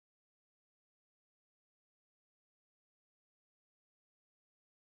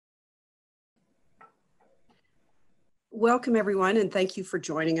Welcome everyone, and thank you for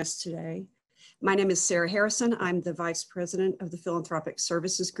joining us today. My name is Sarah Harrison. I'm the Vice President of the Philanthropic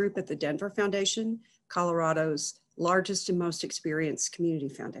Services Group at the Denver Foundation, Colorado's largest and most experienced community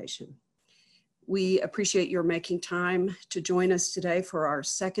foundation. We appreciate your making time to join us today for our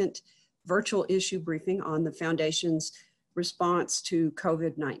second virtual issue briefing on the Foundation's response to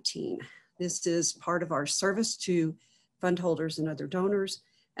COVID-19. This is part of our service to fund holders and other donors,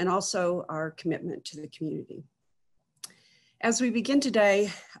 and also our commitment to the community. As we begin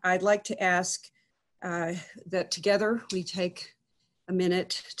today, I'd like to ask that together we take a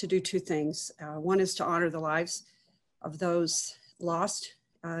minute to do two things. One is to honor the lives of those lost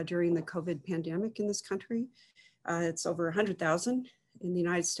during the COVID pandemic in this country. It's over 100,000 in the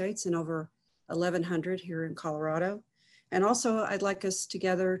United States and over 1,100 here in Colorado. And also I'd like us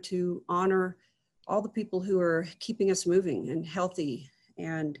together to honor all the people who are keeping us moving and healthy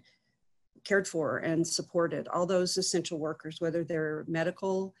and cared for and supported, all those essential workers, whether they're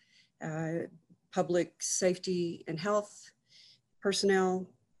medical, public safety and health personnel,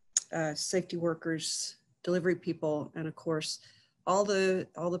 safety workers, delivery people, and of course, all the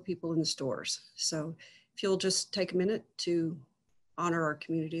people in the stores. So if you'll just take a minute to honor our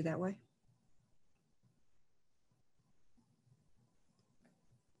community that way.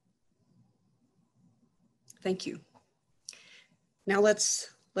 Thank you. Now let's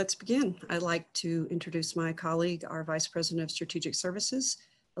begin. I'd like to introduce my colleague, our Vice President of Strategic Services,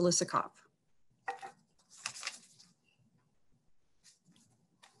 Alyssa Kopp.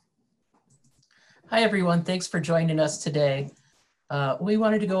 Hi, everyone. Thanks for joining us today. We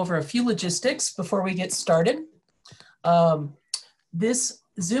wanted to go over a few logistics before we get started. This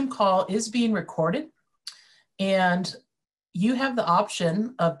Zoom call is being recorded, and you have the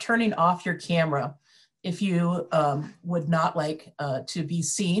option of turning off your camera if you would not like to be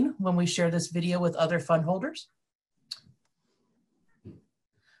seen when we share this video with other fund holders.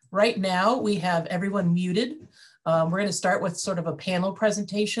 Right now, we have everyone muted. We're going to start with sort of a panel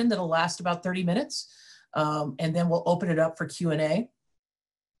presentation that'll last about 30 minutes, and then we'll open it up for Q&A.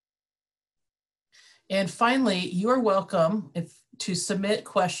 And finally, you are welcome to submit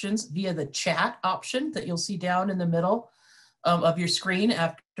questions via the chat option that you'll see down in the middle of your screen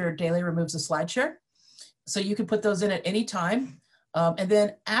after Dace removes the slide share. So you can put those in at any time. And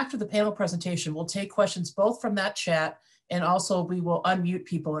then after the panel presentation, we'll take questions both from that chat, and also we will unmute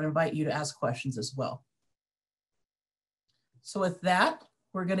people and invite you to ask questions as well. So with that,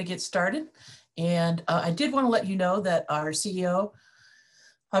 we're going to get started. And I did want to let you know that our CEO,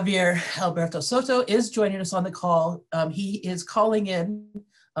 Javier Alberto Soto, is joining us on the call. He is calling in.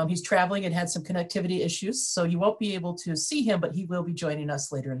 He's traveling and had some connectivity issues, so you won't be able to see him, but he will be joining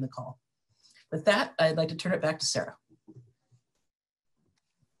us later in the call. With that, I'd like to turn it back to Sarah.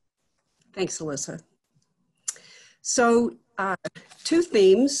 Thanks, Alyssa. So two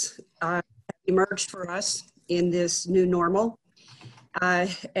themes emerged for us in this new normal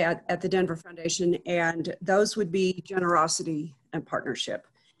at the Denver Foundation, and those would be generosity and partnership.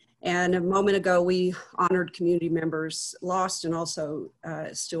 And a moment ago, we honored community members lost and also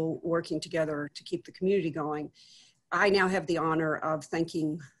still working together to keep the community going. I now have the honor of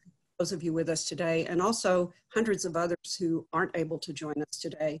thanking those of you with us today, and also hundreds of others who aren't able to join us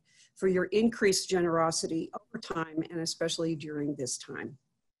today, for your increased generosity over time, and especially during this time.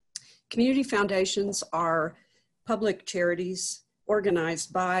 Community foundations are public charities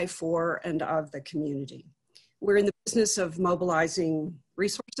organized by, for, and of the community. We're in the business of mobilizing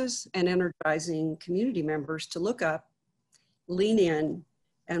resources and energizing community members to look up, lean in,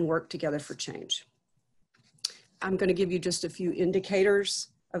 and work together for change. I'm going to give you just a few indicators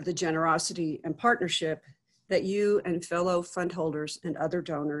of the generosity and partnership that you and fellow fund holders and other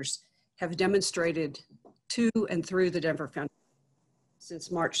donors have demonstrated to and through the Denver Foundation since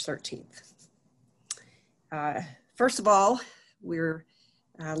March 13th. First of all, we're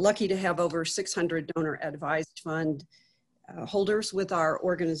lucky to have over 600 donor advised fund holders with our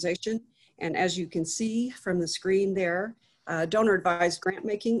organization. And as you can see from the screen there, donor advised grant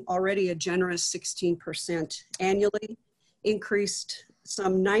making, already a generous 16% annually, increased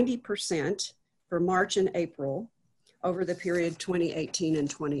some 90% for March and April over the period 2018 and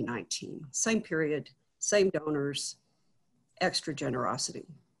 2019. Same period, same donors, extra generosity.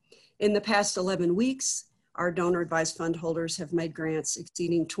 In the past 11 weeks, our donor advised fund holders have made grants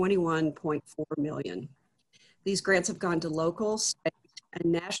exceeding 21.4 million. These grants have gone to local, state,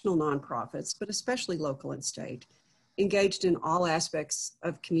 and national nonprofits, but especially local and state, engaged in all aspects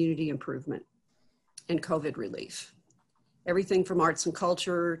of community improvement and COVID relief. Everything from arts and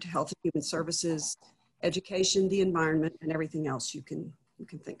culture to health and human services, education, the environment, and everything else you can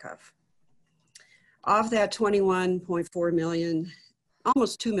think of. Of that 21.4 million,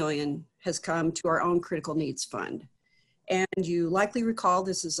 almost 2 million has come to our own critical needs fund. And you likely recall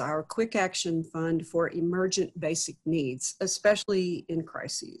this is our quick action fund for emergent basic needs, especially in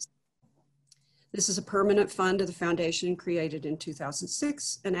crises. This is a permanent fund of the foundation created in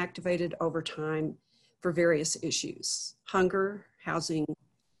 2006 and activated over time for various issues: hunger, housing,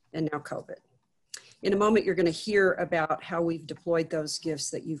 and now COVID. In a moment, you're going to hear about how we've deployed those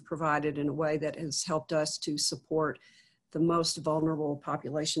gifts that you've provided in a way that has helped us to support the most vulnerable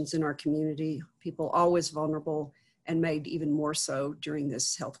populations in our community, people always vulnerable and made even more so during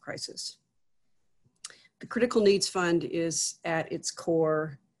this health crisis. The Critical Needs Fund is at its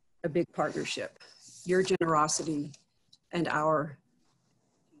core a big partnership, your generosity and our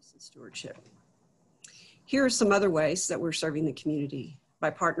stewardship. Here are some other ways that we're serving the community by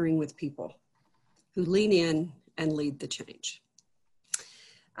partnering with people who lean in and lead the change.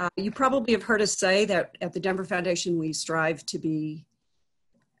 You probably have heard us say that at the Denver Foundation, we strive to be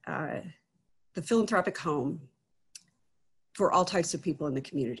the philanthropic home for all types of people in the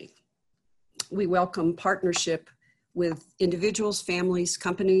community. We welcome partnership with individuals, families,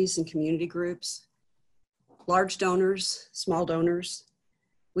 companies, and community groups, large donors, small donors.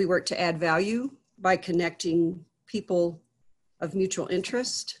 We work to add value by connecting people of mutual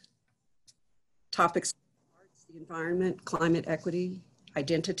interest, topics, the environment, climate equity,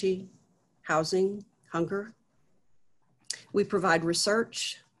 identity, housing, hunger. We provide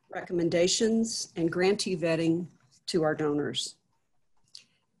research, recommendations, and grantee vetting to our donors.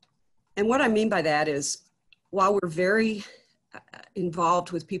 And what I mean by that is, while we're very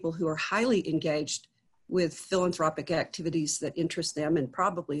involved with people who are highly engaged with philanthropic activities that interest them and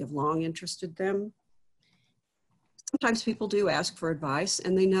probably have long interested them, sometimes people do ask for advice,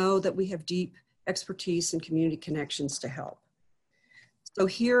 and they know that we have deep expertise and community connections to help. So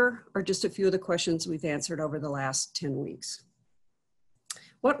here are just a few of the questions we've answered over the last 10 weeks.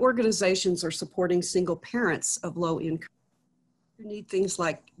 What organizations are supporting single parents of low income who need things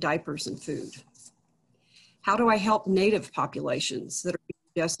like diapers and food? How do I help Native populations that are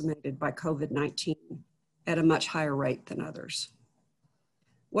being decimated by COVID-19 at a much higher rate than others?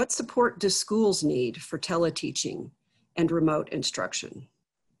 What support do schools need for teleteaching and remote instruction?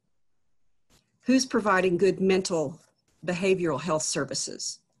 Who's providing good mental behavioral health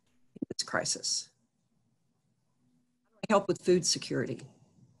services in this crisis? How do I help with food security?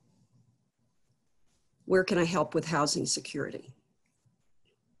 Where can I help with housing security?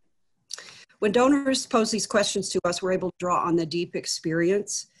 When donors pose these questions to us, we're able to draw on the deep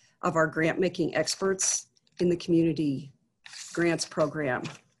experience of our grant-making experts in the community grants program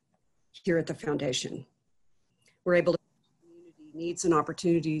here at the foundation. We're able to meet community needs and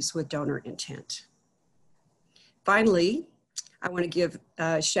opportunities with donor intent. Finally, I want to give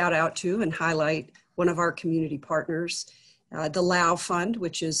a shout out to and highlight one of our community partners, the LAO Fund,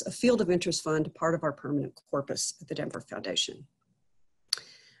 which is a field of interest fund, part of our permanent corpus at the Denver Foundation.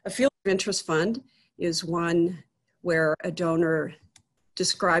 A field of interest fund is one where a donor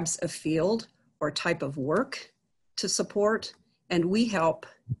describes a field or type of work to support, and we help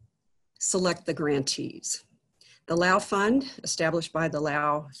select the grantees. The LAO Fund, established by the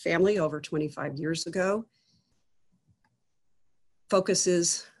LAO family over 25 years ago,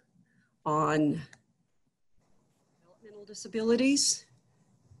 focuses on developmental disabilities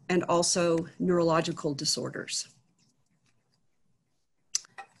and also neurological disorders.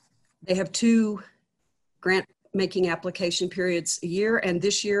 They have 2 grant-making application periods a year, and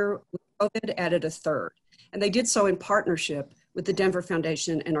this year, with COVID, added a 3rd. And they did so in partnership with the Denver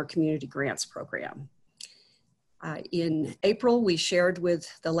Foundation and our community grants program. In April, we shared with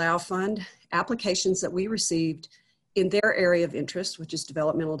the LAO Fund applications that we received in their area of interest, which is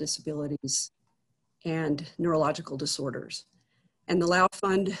developmental disabilities and neurological disorders. And the LAO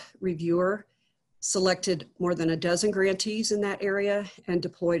Fund reviewer selected more than a dozen grantees in that area and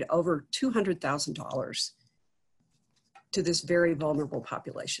deployed over $200,000 to this very vulnerable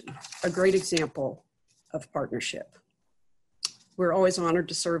population. A great example of partnership. We're always honored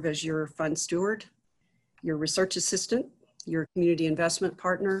to serve as your fund steward, your research assistant, your community investment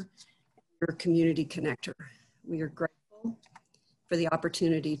partner, your community connector. We are grateful for the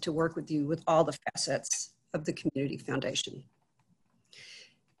opportunity to work with you with all the facets of the Community Foundation.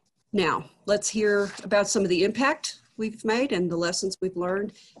 Now, let's hear about some of the impact we've made and the lessons we've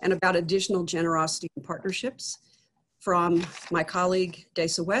learned, and about additional generosity and partnerships from my colleague,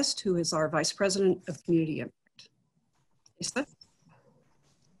 Dace West, who is our Vice President of Community Impact. Dace?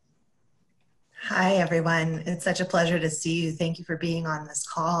 Hi, everyone. It's such a pleasure to see you. Thank you for being on this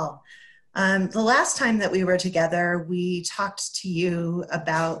call. The last time that we were together, we talked to you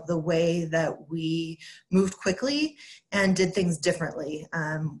about the way that we moved quickly and did things differently,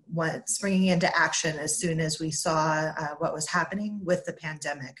 springing into action as soon as we saw what was happening with the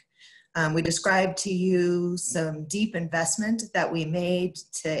pandemic. We described to you some deep investment that we made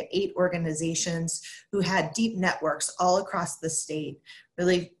to 8 organizations who had deep networks all across the state,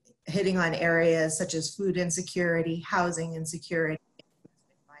 really hitting on areas such as food insecurity, housing insecurity, and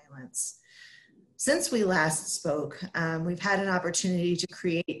violence. Since we last spoke, we've had an opportunity to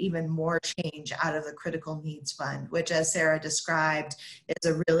create even more change out of the Critical Needs Fund, which, as Sarah described,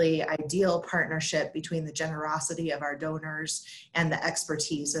 is a really ideal partnership between the generosity of our donors and the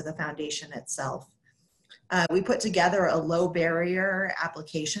expertise of the foundation itself. We put together a low barrier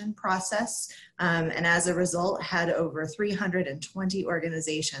application process, and as a result had over 320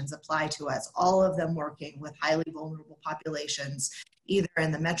 organizations apply to us, all of them working with highly vulnerable populations, either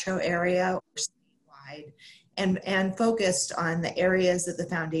in the metro area or statewide, and focused on the areas that the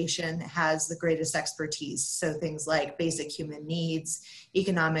foundation has the greatest expertise. So things like basic human needs,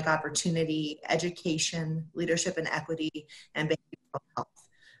 economic opportunity, education, leadership and equity, and behavioral health.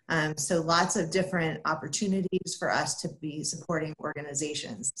 So lots of different opportunities for us to be supporting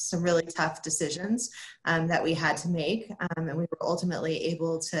organizations. Some really tough decisions that we had to make, and we were ultimately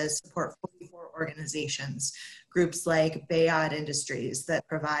able to support 44 organizations, groups like Bayard Industries that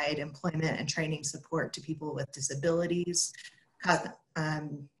provide employment and training support to people with disabilities,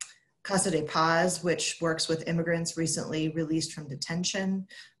 Casa de Paz, which works with immigrants recently released from detention,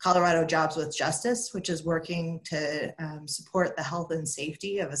 Colorado Jobs with Justice, which is working to support the health and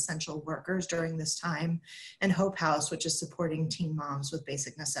safety of essential workers during this time, and Hope House, which is supporting teen moms with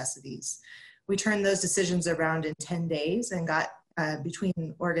basic necessities. We turned those decisions around in 10 days and got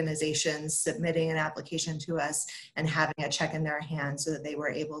between organizations submitting an application to us and having a check in their hands so that they were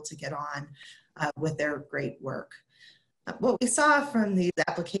able to get on with their great work. What we saw from these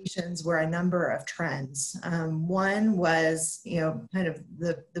applications were a number of trends. One was, kind of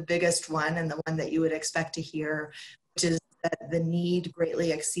the biggest one and the one that you would expect to hear, which is that the need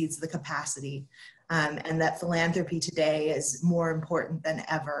greatly exceeds the capacity, and that philanthropy today is more important than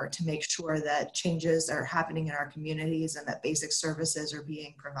ever to make sure that changes are happening in our communities and that basic services are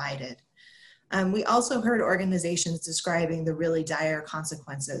being provided. We also heard organizations describing the really dire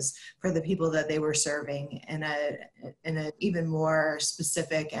consequences for the people that they were serving in an even more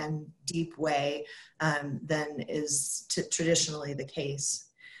specific and deep way than is traditionally the case.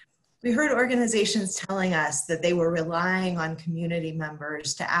 We heard organizations telling us that they were relying on community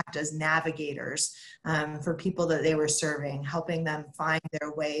members to act as navigators for people that they were serving, helping them find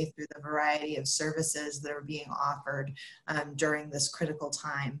their way through the variety of services that are being offered during this critical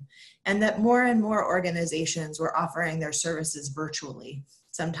time. And that more and more organizations were offering their services virtually.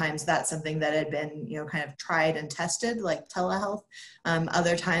 Sometimes that's something that had been, kind of tried and tested, like telehealth.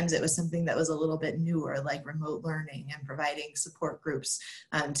 Other times it was something that was a little bit newer, like remote learning and providing support groups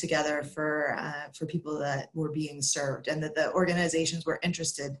together for people that were being served, and that the organizations were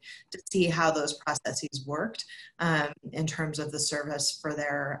interested to see how those processes worked in terms of the service for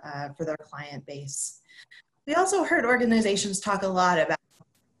their client base. We also heard organizations talk a lot about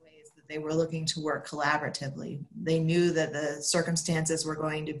they were looking to work collaboratively. They knew that the circumstances were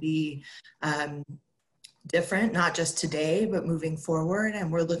going to be different, not just today, but moving forward.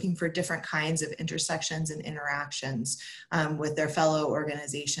 And we're looking for different kinds of intersections and interactions with their fellow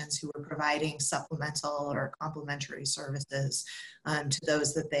organizations who were providing supplemental or complementary services to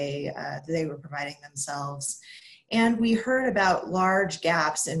those that they were providing themselves. And we heard about large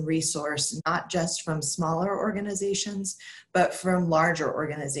gaps in resource, not just from smaller organizations, but from larger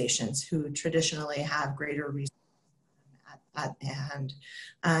organizations who traditionally have greater resources at hand.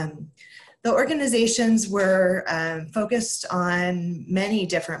 The organizations were focused on many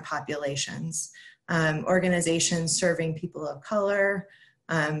different populations, organizations serving people of color,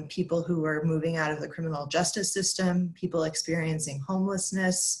 people who were moving out of the criminal justice system, people experiencing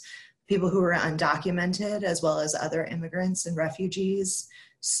homelessness, people who were undocumented, as well as other immigrants and refugees,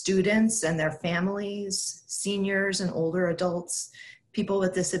 students and their families, seniors and older adults, people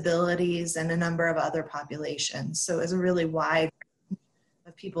with disabilities, and a number of other populations. So it's a really wide range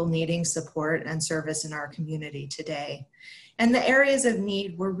of people needing support and service in our community today. And the areas of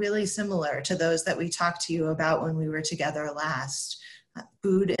need were really similar to those that we talked to you about when we were together last.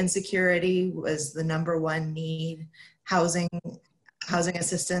 Food insecurity was the #1 need, housing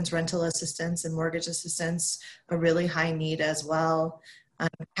assistance, rental assistance, and mortgage assistance, a really high need as well.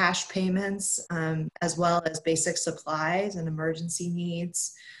 Cash payments, as well as basic supplies and emergency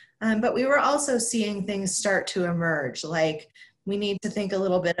needs. But we were also seeing things start to emerge, like we need to think a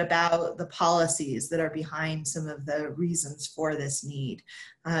little bit about the policies that are behind some of the reasons for this need,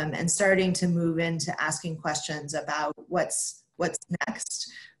 and starting to move into asking questions about what's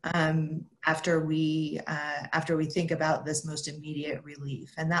next after we think about this most immediate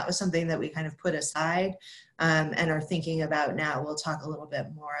relief. And that was something that we kind of put aside and are thinking about now. We'll talk a little bit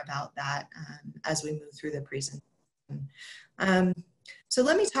more about that as we move through the presentation. So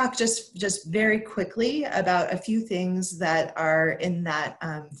let me talk just very quickly about a few things that are in that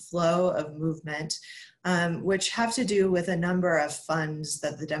flow of movement, which have to do with a number of funds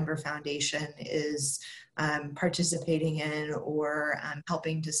that the Denver Foundation is participating in or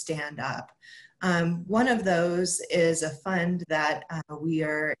helping to stand up. One of those is a fund that we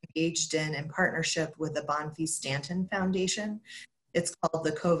are engaged in partnership with the Bonfils Stanton Foundation. It's called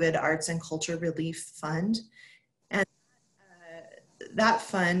the COVID Arts and Culture Relief Fund. And that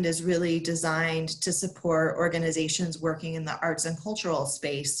fund is really designed to support organizations working in the arts and cultural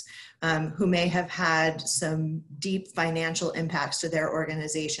space who may have had some deep financial impacts to their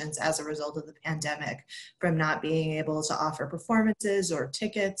organizations as a result of the pandemic, from not being able to offer performances or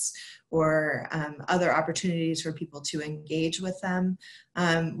tickets or other opportunities for people to engage with them.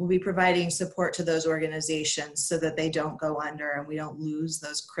 We'll be providing support to those organizations so that they don't go under and we don't lose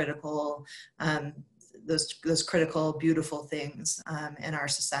those critical those critical, beautiful things in our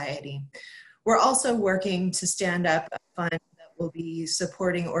society. We're also working to stand up a fund that will be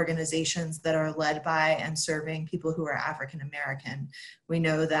supporting organizations that are led by and serving people who are African American. We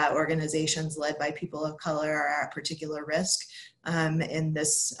know that organizations led by people of color are at particular risk in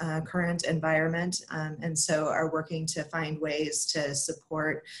this current environment, and so are working to find ways to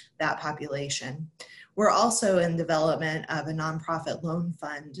support that population. We're also in development of a nonprofit loan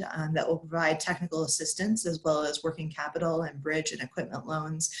fund that will provide technical assistance as well as working capital and bridge and equipment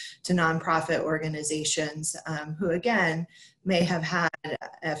loans to nonprofit organizations who, again, may have had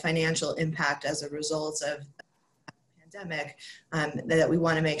a financial impact as a result of the pandemic that we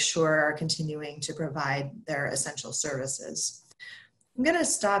want to make sure are continuing to provide their essential services. I'm going to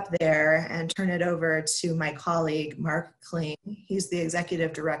stop there and turn it over to my colleague, Mark Kling. He's the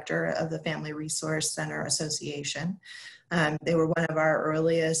Executive Director of the Family Resource Center Association. They were one of our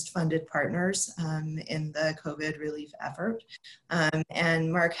earliest funded partners in the COVID relief effort.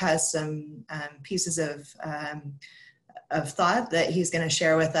 And Mark has some pieces of thought that he's going to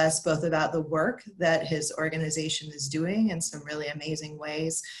share with us, both about the work that his organization is doing in some really amazing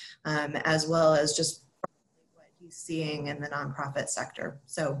ways, as well as just seeing in the nonprofit sector.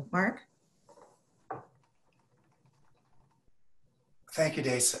 So, Mark? Thank you,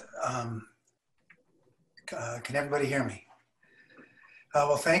 Dace. Can everybody hear me?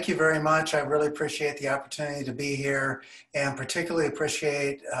 Well, thank you very much. I really appreciate the opportunity to be here, and particularly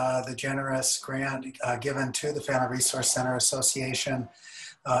appreciate the generous grant given to the Family Resource Center Association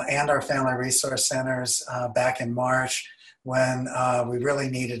and our Family Resource Centers back in March when we really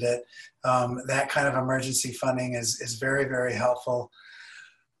needed it. That kind of emergency funding is very, very helpful.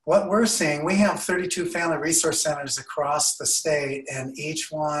 What we're seeing, we have 32 Family Resource Centers across the state, and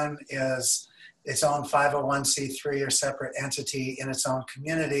each one is its own 501c3 or separate entity in its own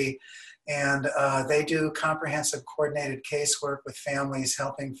community. And they do comprehensive coordinated casework with families,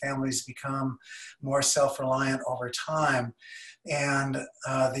 helping families become more self-reliant over time. And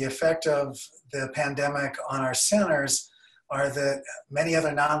the effect of the pandemic on our centers are that many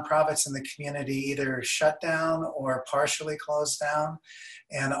other nonprofits in the community either shut down or partially closed down.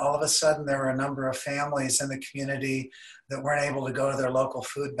 And all of a sudden, there were a number of families in the community that weren't able to go to their local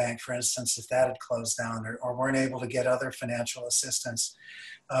food bank, for instance, if that had closed down, or weren't able to get other financial assistance.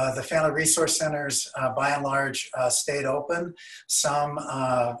 The Family Resource Centers, by and large, stayed open, some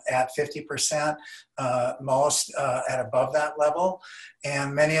at 50%, most at above that level.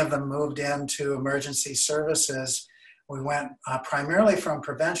 And many of them moved into emergency services. We went primarily from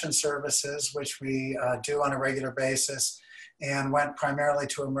prevention services, which we do on a regular basis, and went primarily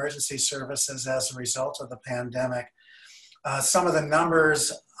to emergency services as a result of the pandemic. Some of the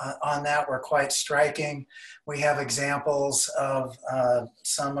numbers on that were quite striking. We have examples of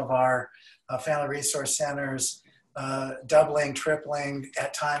some of our Family Resource Centers doubling, tripling,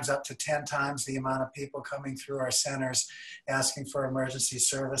 at times up to 10 times the amount of people coming through our centers asking for emergency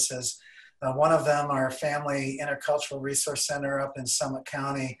services. One of them, our Family Intercultural Resource Center up in Summit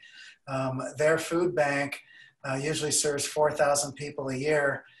County, their food bank usually serves 4,000 people a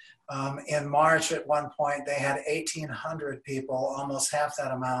year. In March, at one point, they had 1,800 people, almost half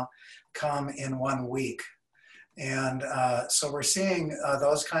that amount, come in 1 week. And so we're seeing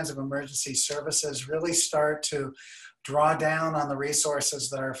those kinds of emergency services really start to draw down on the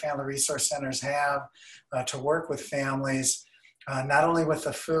resources that our Family Resource Centers have to work with families. not only with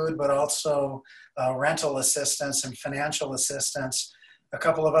the food, but also rental assistance and financial assistance. A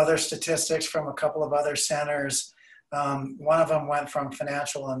couple of other statistics from a couple of other centers. One of them went from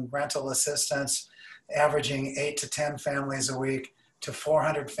financial and rental assistance, averaging 8 to 10 families a week, to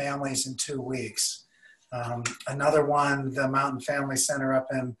 400 families in 2 weeks. Another one, the Mountain Family Center up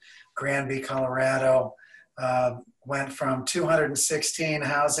in Granby, Colorado, went from 216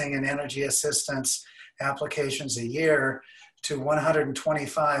 housing and energy assistance applications a year to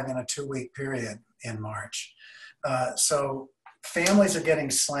 125 in a 2-week period in March. So families are getting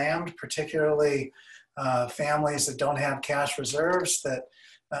slammed, particularly families that don't have cash reserves, that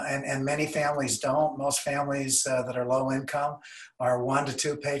and many families don't. Most families that are low income are 1 to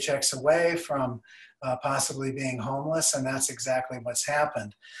 2 paychecks away from possibly being homeless, and that's exactly what's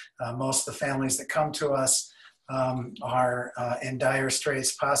happened. Most of the families that come to us are in dire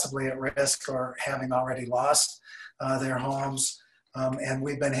straits, possibly at risk or having already lost their homes, and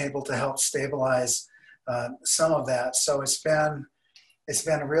we've been able to help stabilize some of that. So it's been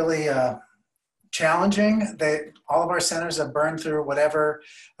really challenging. All of our centers have burned through whatever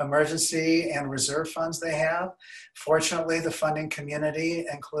emergency and reserve funds they have. Fortunately, the funding community,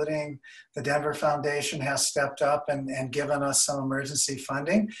 including the Denver Foundation, has stepped up and given us some emergency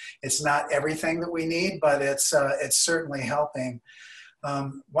funding. It's not everything that we need, but it's certainly helping.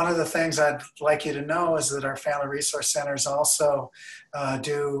 One of the things I'd like you to know is that our Family Resource Centers also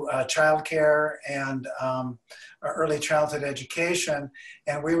do childcare and early childhood education,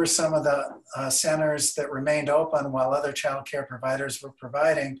 and we were some of the centers that remained open while other child care providers were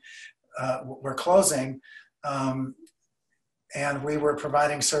closing, and we were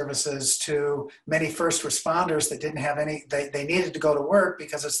providing services to many first responders that didn't have any, they needed to go to work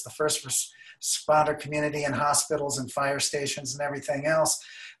because it's the first responder community and hospitals and fire stations and everything else.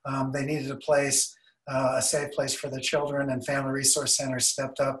 They needed a place, a safe place for the children, and Family Resource Centers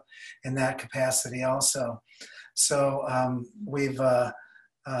stepped up in that capacity also. So we've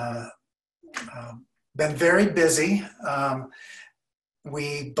been very busy.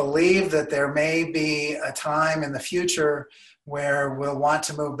 We believe that there may be a time in the future where we'll want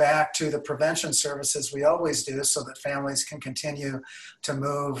to move back to the prevention services we always do, so that families can continue to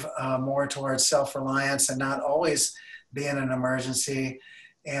move more towards self-reliance and not always be in an emergency.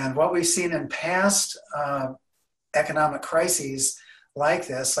 And what we've seen in past economic crises like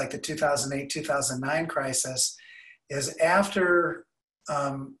this, like the 2008-2009 crisis, is after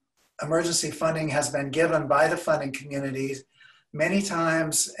emergency funding has been given by the funding communities, many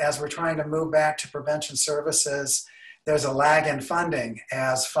times as we're trying to move back to prevention services, there's a lag in funding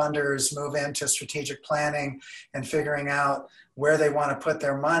as funders move into strategic planning and figuring out where they want to put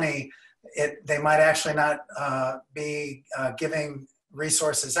their money. They might actually not be giving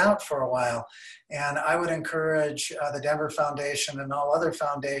resources out for a while. And I would encourage the Denver Foundation and all other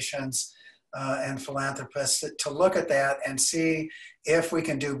foundations and philanthropists to look at that and see if we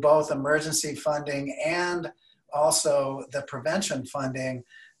can do both emergency funding and also the prevention funding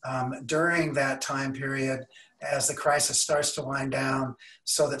during that time period as the crisis starts to wind down,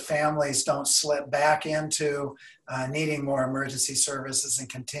 so that families don't slip back into needing more emergency services and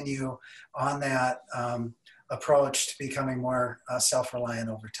continue on that approach to becoming more self-reliant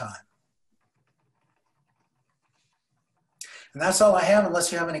over time. And that's all I have,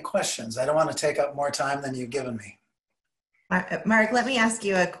 unless you have any questions. I don't want to take up more time than you've given me. Mark, let me ask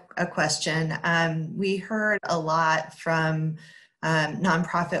you a question. We heard a lot from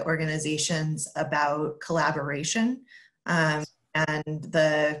nonprofit organizations about collaboration and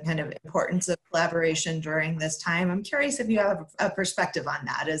the kind of importance of collaboration during this time. I'm curious if you have a perspective on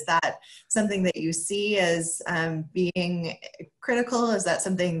that. Is that something that you see as being critical? Is that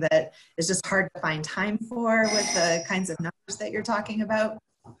something that is just hard to find time for with the kinds of numbers that you're talking about?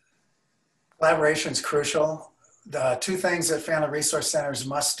 Collaboration is crucial. The two things that Family Resource Centers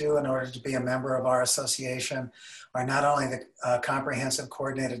must do in order to be a member of our association are not only the comprehensive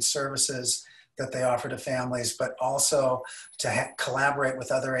coordinated services that they offer to families, but also to collaborate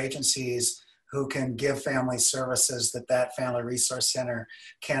with other agencies who can give families services that that Family Resource Center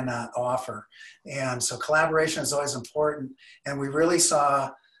cannot offer. And so collaboration is always important. And we really saw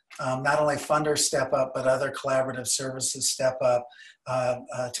not only funders step up, but other collaborative services step up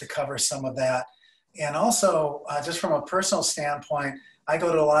to cover some of that. And also, just from a personal standpoint, I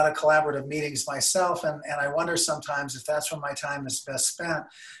go to a lot of collaborative meetings myself, and I wonder sometimes if that's when my time is best spent.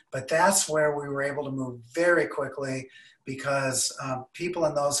 But that's where we were able to move very quickly because people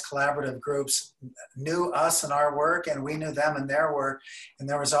in those collaborative groups knew us and our work, and we knew them and their work. And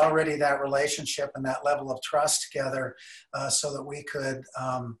there was already that relationship and that level of trust together so that we could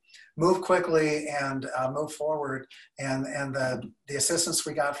move quickly and move forward. And the assistance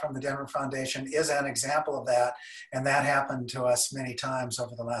we got from the Denver Foundation is an example of that. And that happened to us many times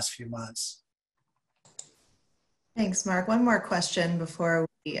over the last few months. Thanks, Mark. One more question before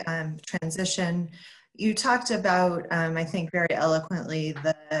we transition. You talked about, I think very eloquently,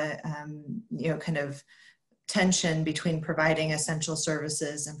 the kind of tension between providing essential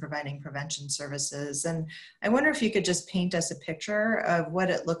services and providing prevention services. And I wonder if you could just paint us a picture of what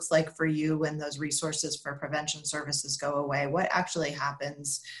it looks like for you when those resources for prevention services go away. What actually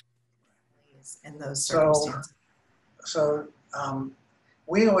happens in those circumstances? So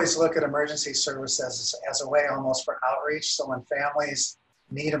we always look at emergency services as a way almost for outreach. So when families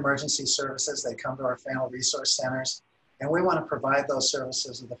need emergency services, they come to our family resource centers, and we want to provide those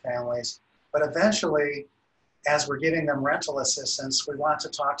services to the families. But eventually, as we're giving them rental assistance, we want to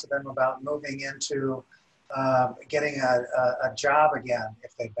talk to them about moving into getting a job again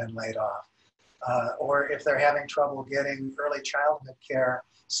if they've been laid off, or if they're having trouble getting early childhood care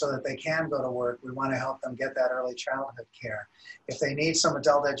so that they can go to work, we want to help them get that early childhood care. If they need some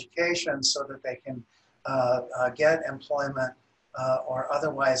adult education so that they can get employment or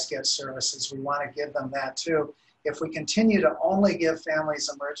otherwise get services, we want to give them that too. If we continue to only give families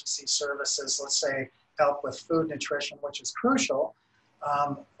emergency services, let's say help with food nutrition, which is crucial,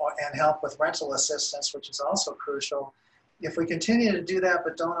 and help with rental assistance, which is also crucial. If we continue to do that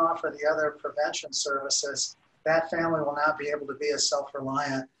but don't offer the other prevention services, that family will not be able to be as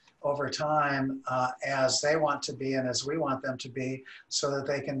self-reliant over time as they want to be and as we want them to be, so that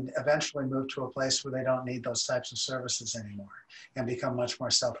they can eventually move to a place where they don't need those types of services anymore and become much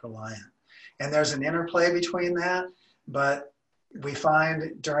more self-reliant. And there's an interplay between that, but we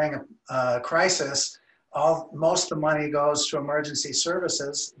find during a crisis, most of the money goes to emergency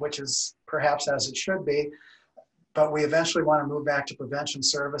services, which is perhaps as it should be, but we eventually want to move back to prevention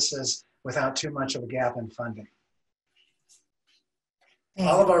services without too much of a gap in funding.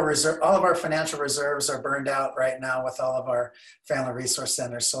 All of our financial reserves are burned out right now with all of our family resource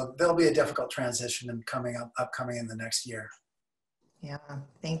centers, so there'll be a difficult transition upcoming in the next year. Yeah,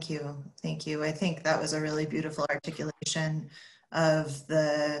 thank you. Thank you. I think that was a really beautiful articulation of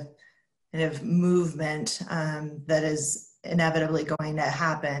the kind of movement that is inevitably going to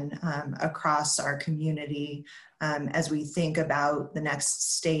happen across our community as we think about the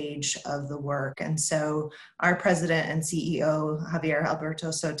next stage of the work. And so our president and CEO, Javier Alberto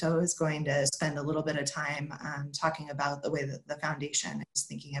Soto, is going to spend a little bit of time talking about the way that the foundation is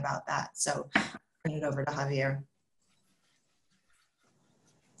thinking about that. So I'll turn it over to Javier.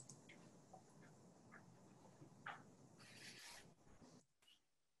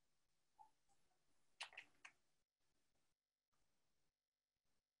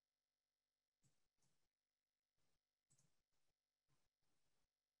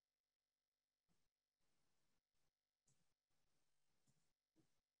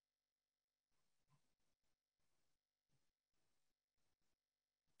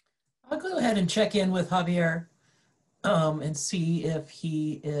 I'll go ahead and check in with Javier and see if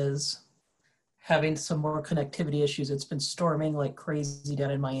he is having some more connectivity issues. It's been storming like crazy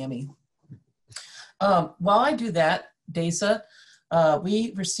down in Miami. While I do that, Dace,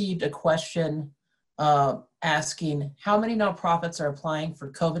 we received a question asking how many nonprofits are applying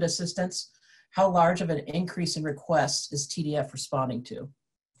for COVID assistance? How large of an increase in requests is TDF responding to?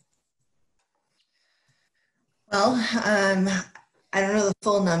 Well, I don't know the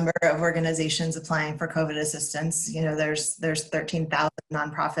full number of organizations applying for COVID assistance. You know, there's 13,000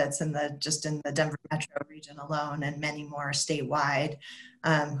 nonprofits just in the Denver metro region alone, and many more statewide,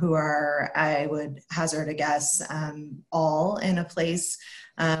 who are, I would hazard a guess, all in a place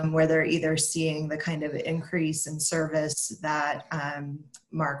where they're either seeing the kind of increase in service that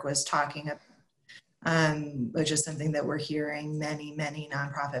Mark was talking about, which is something that we're hearing many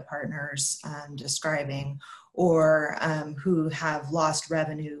nonprofit partners describing, or who have lost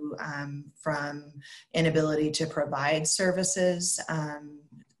revenue from inability to provide services,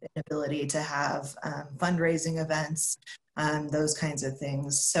 inability to have fundraising events, those kinds of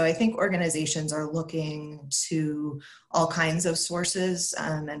things. So I think organizations are looking to all kinds of sources,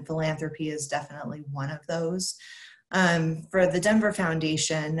 and philanthropy is definitely one of those. For the Denver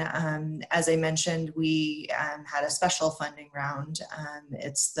Foundation, as I mentioned, we had a special funding round.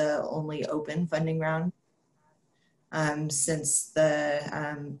 It's the only open funding round since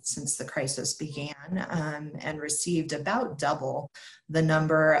the crisis began, and received about double the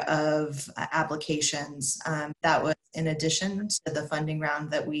number of applications. That was in addition to the funding round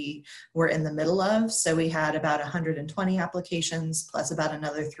that we were in the middle of. So we had about 120 applications plus about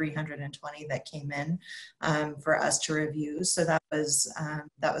another 320 that came in for us to review. So that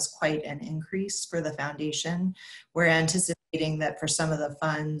was quite an increase for the foundation. We're anticipating that for some of the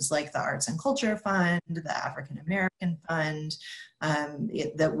funds like the Arts and Culture Fund, the African American Fund,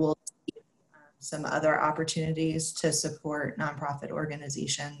 that will see some other opportunities to support nonprofit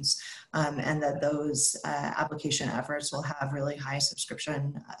organizations, and that those application efforts will have really high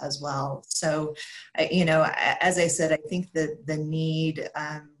subscription as well. So, as I said, I think that the need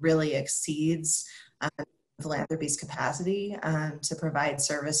really exceeds philanthropy's capacity to provide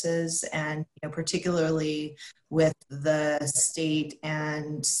services, and particularly with the state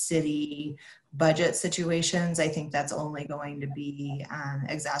and city budget situations, I think that's only going to be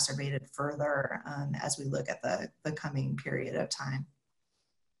exacerbated further as we look at the coming period of time.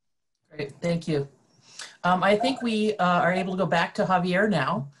 Great, thank you. I think we are able to go back to Javier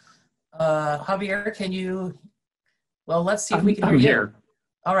now. Javier, can you, well, let's see if we can hear you. Here.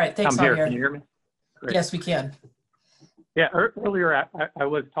 All right, thanks, I'm here. Javier. Can you hear me? Great. Yes, we can. Yeah, earlier I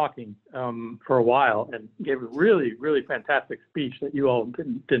was talking for a while and gave a really, really fantastic speech that you all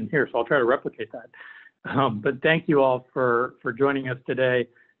didn't hear, so I'll try to replicate that. But thank you all for joining us today.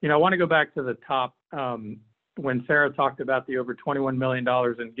 I want to go back to the top when Sarah talked about the over $21 million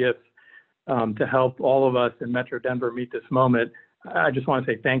in gifts to help all of us in Metro Denver meet this moment. I just want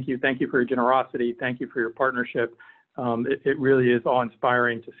to say thank you. Thank you for your generosity. Thank you for your partnership. It really is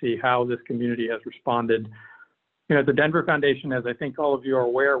awe-inspiring to see how this community has responded. The Denver Foundation, as I think all of you are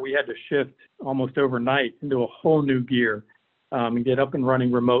aware, we had to shift almost overnight into a whole new gear and get up and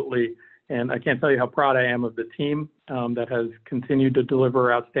running remotely. And I can't tell you how proud I am of the team that has continued to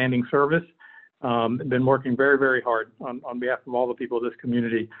deliver outstanding service. Been working very, very hard on behalf of all the people of this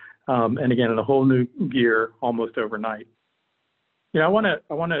community. And again, in a whole new gear almost overnight. I want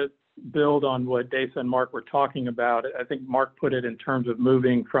to build on what Dace and Mark were talking about. I think Mark put it in terms of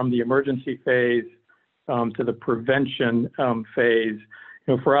moving from the emergency phase to the prevention phase.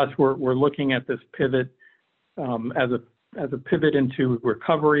 For us, we're looking at this pivot as a pivot into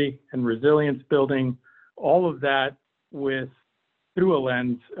recovery and resilience building, all of that through a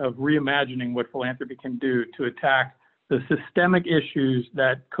lens of reimagining what philanthropy can do to attack the systemic issues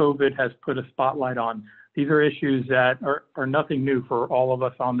that COVID has put a spotlight on. These are issues that are nothing new for all of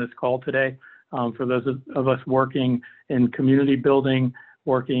us on this call today. For those of us working in community building,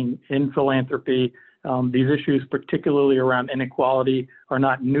 working in philanthropy, these issues, particularly around inequality, are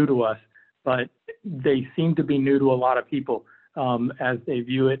not new to us, but they seem to be new to a lot of people as they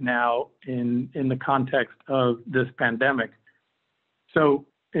view it now in the context of this pandemic. So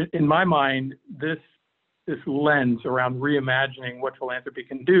in my mind, this lens around reimagining what philanthropy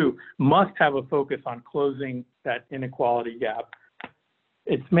can do must have a focus on closing that inequality gap.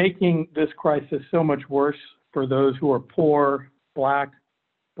 It's making this crisis so much worse for those who are poor, Black,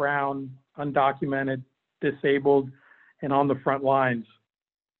 brown, undocumented, disabled, and on the front lines.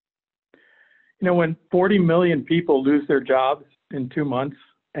 When 40 million people lose their jobs in 2 months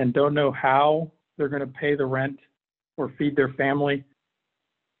and don't know how they're going to pay the rent or feed their family,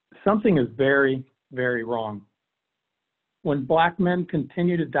 something is very, very wrong. When Black men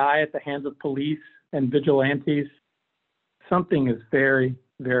continue to die at the hands of police and vigilantes, something is very,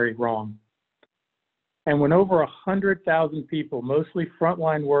 very wrong. And when over 100,000 people, mostly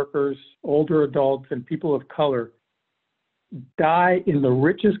frontline workers, older adults, and people of color, die in the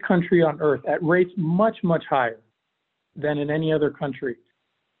richest country on earth at rates much, much higher than in any other country,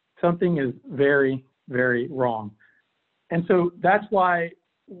 something is very, very wrong. And so that's why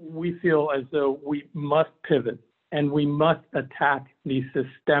we feel as though we must pivot and we must attack these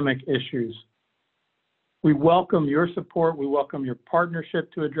systemic issues. We welcome your support. We welcome your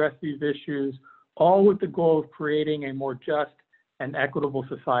partnership to address these issues, all with the goal of creating a more just and equitable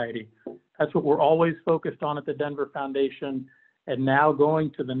society. That's what we're always focused on at the Denver Foundation. And now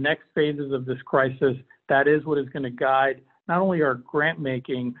going to the next phases of this crisis, that is what is going to guide not only our grant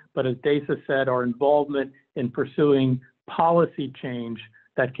making, but as Dace said, our involvement in pursuing policy change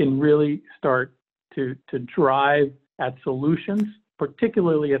that can really start to drive at solutions,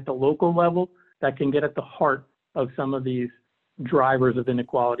 particularly at the local level, that can get at the heart of some of these drivers of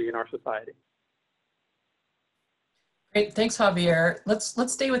inequality in our society. Great, thanks, Javier.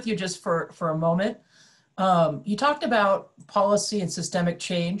 Let's stay with you just for a moment. You talked about policy and systemic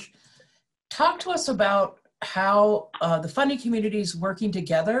change. Talk to us about how the funding community is working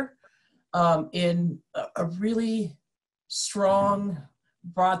together in a really strong,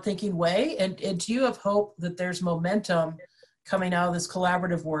 broad thinking way? And do you have hope that there's momentum coming out of this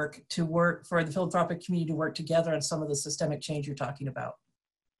collaborative work to work for the philanthropic community to work together on some of the systemic change you're talking about?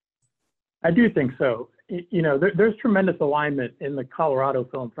 I do think so. You know, there's tremendous alignment in the Colorado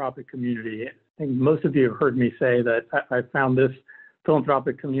philanthropic community. I think most of you have heard me say that I found this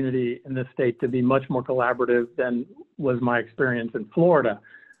philanthropic community in this state to be much more collaborative than was my experience in Florida.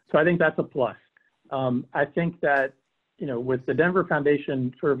 So I think that's a plus. I think that, you know, with the Denver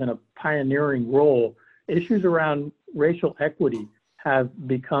Foundation sort of in a pioneering role, issues around racial equity have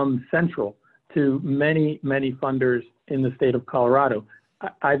become central to many, many funders in the state of Colorado.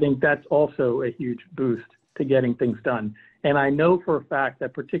 I think that's also a huge boost to getting things done. And I know for a fact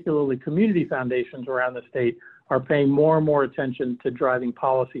that particularly community foundations around the state are paying more and more attention to driving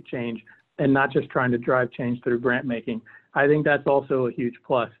policy change and not just trying to drive change through grant making. I think that's also a huge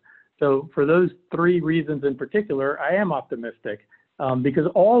plus. So for those three reasons in particular, I am optimistic because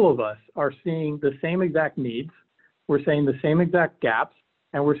all of us are seeing the same exact needs, we're seeing the same exact gaps,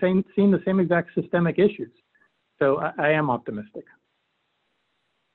 and we're seeing the same exact systemic issues. So I am optimistic.